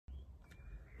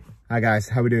Hi guys,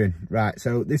 how we doing? Right,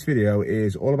 so this video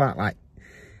is all about like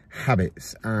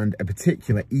habits and in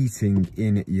particular eating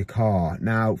in your car.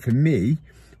 Now for me,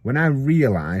 when I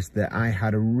realized that I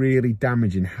had a really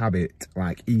damaging habit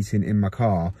like eating in my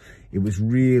car, it was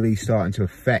really starting to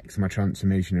affect my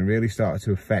transformation and really started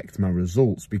to affect my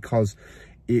results, because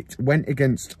it went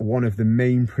against one of the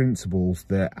main principles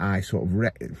that I sort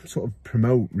of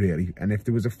promote really. And if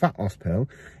there was a fat loss pill,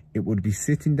 it would be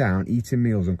sitting down, eating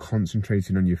meals and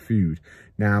concentrating on your food.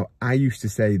 Now, I used to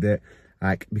say that,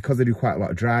 like, because I do quite a lot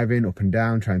of driving up and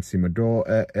down, trying to see my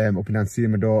daughter, up and down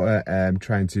seeing my daughter,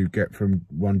 trying to get from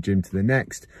one gym to the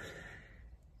next,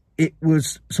 it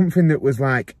was something that was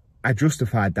like, I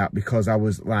justified that because I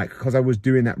was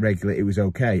doing that regularly, it was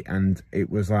okay. And it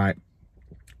was like,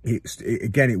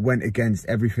 it went against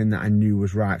everything that I knew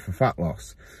was right for fat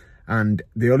loss. And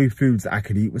the only foods that I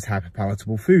could eat was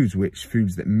hyperpalatable foods,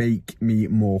 foods that make me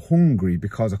more hungry,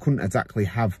 because I couldn't exactly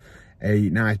have a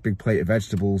nice big plate of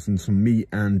vegetables and some meat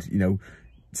and, you know,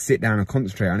 sit down and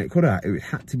concentrate on it. It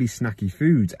had to be snacky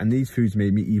foods, and these foods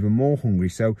made me even more hungry.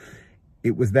 So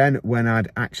it was then when I'd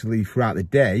actually, throughout the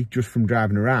day, just from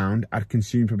driving around, I'd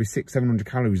consumed probably 600-700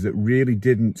 calories that really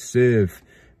didn't serve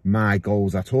my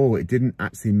goals at all. It didn't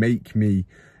actually make me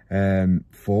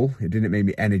full, it didn't make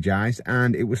me energized,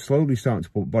 and it was slowly starting to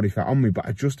put body fat on me. But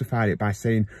I justified it by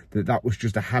saying that that was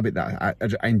just a habit, that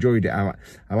I enjoyed it. I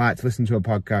like to listen to a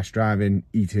podcast, driving,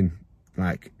 eating,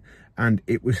 and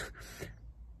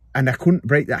I couldn't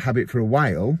break that habit for a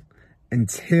while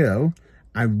until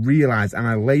I realized, and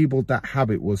I labeled that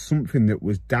habit was something that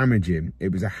was damaging.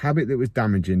 It was a habit that was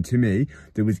damaging to me,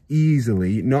 that was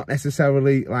easily, not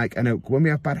necessarily like, I know when we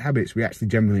have bad habits, we actually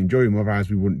generally enjoy them, otherwise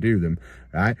we wouldn't do them,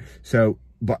 right? So,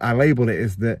 but I labeled it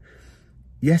as that,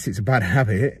 yes, it's a bad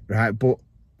habit, right? But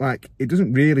like, it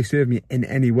doesn't really serve me in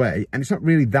any way, and it's not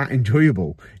really that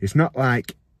enjoyable. It's not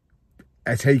like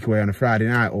a takeaway on a Friday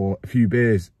night or a few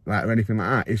beers, like, or anything like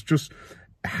that. It's just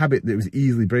a habit that was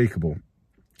easily breakable.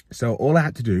 So all I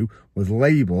had to do was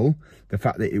label the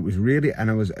fact that it was really,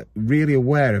 and I was really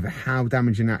aware of how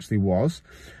damaging it actually was.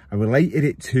 I related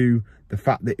it to the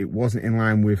fact that it wasn't in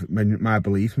line with my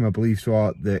beliefs. My beliefs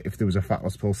are that if there was a fat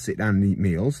loss pill, sit down and eat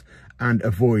meals and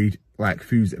avoid like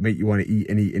foods that make you want to eat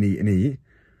and eat and eat and eat.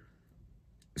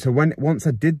 So once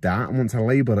I did that, and once I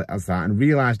labeled it as that and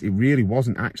realized it really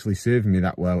wasn't actually serving me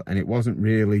that well, and it wasn't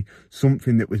really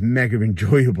something that was mega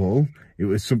enjoyable, it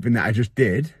was something that I just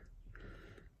did.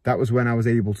 That was when I was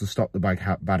able to stop the bad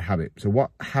habit. So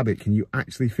what habit can you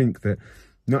actually think that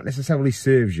not necessarily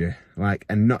serves you, like,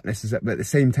 and not necessarily, but at the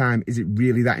same time, is it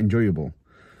really that enjoyable?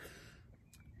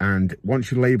 And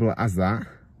once you label it as that,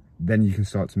 then you can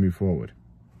start to move forward.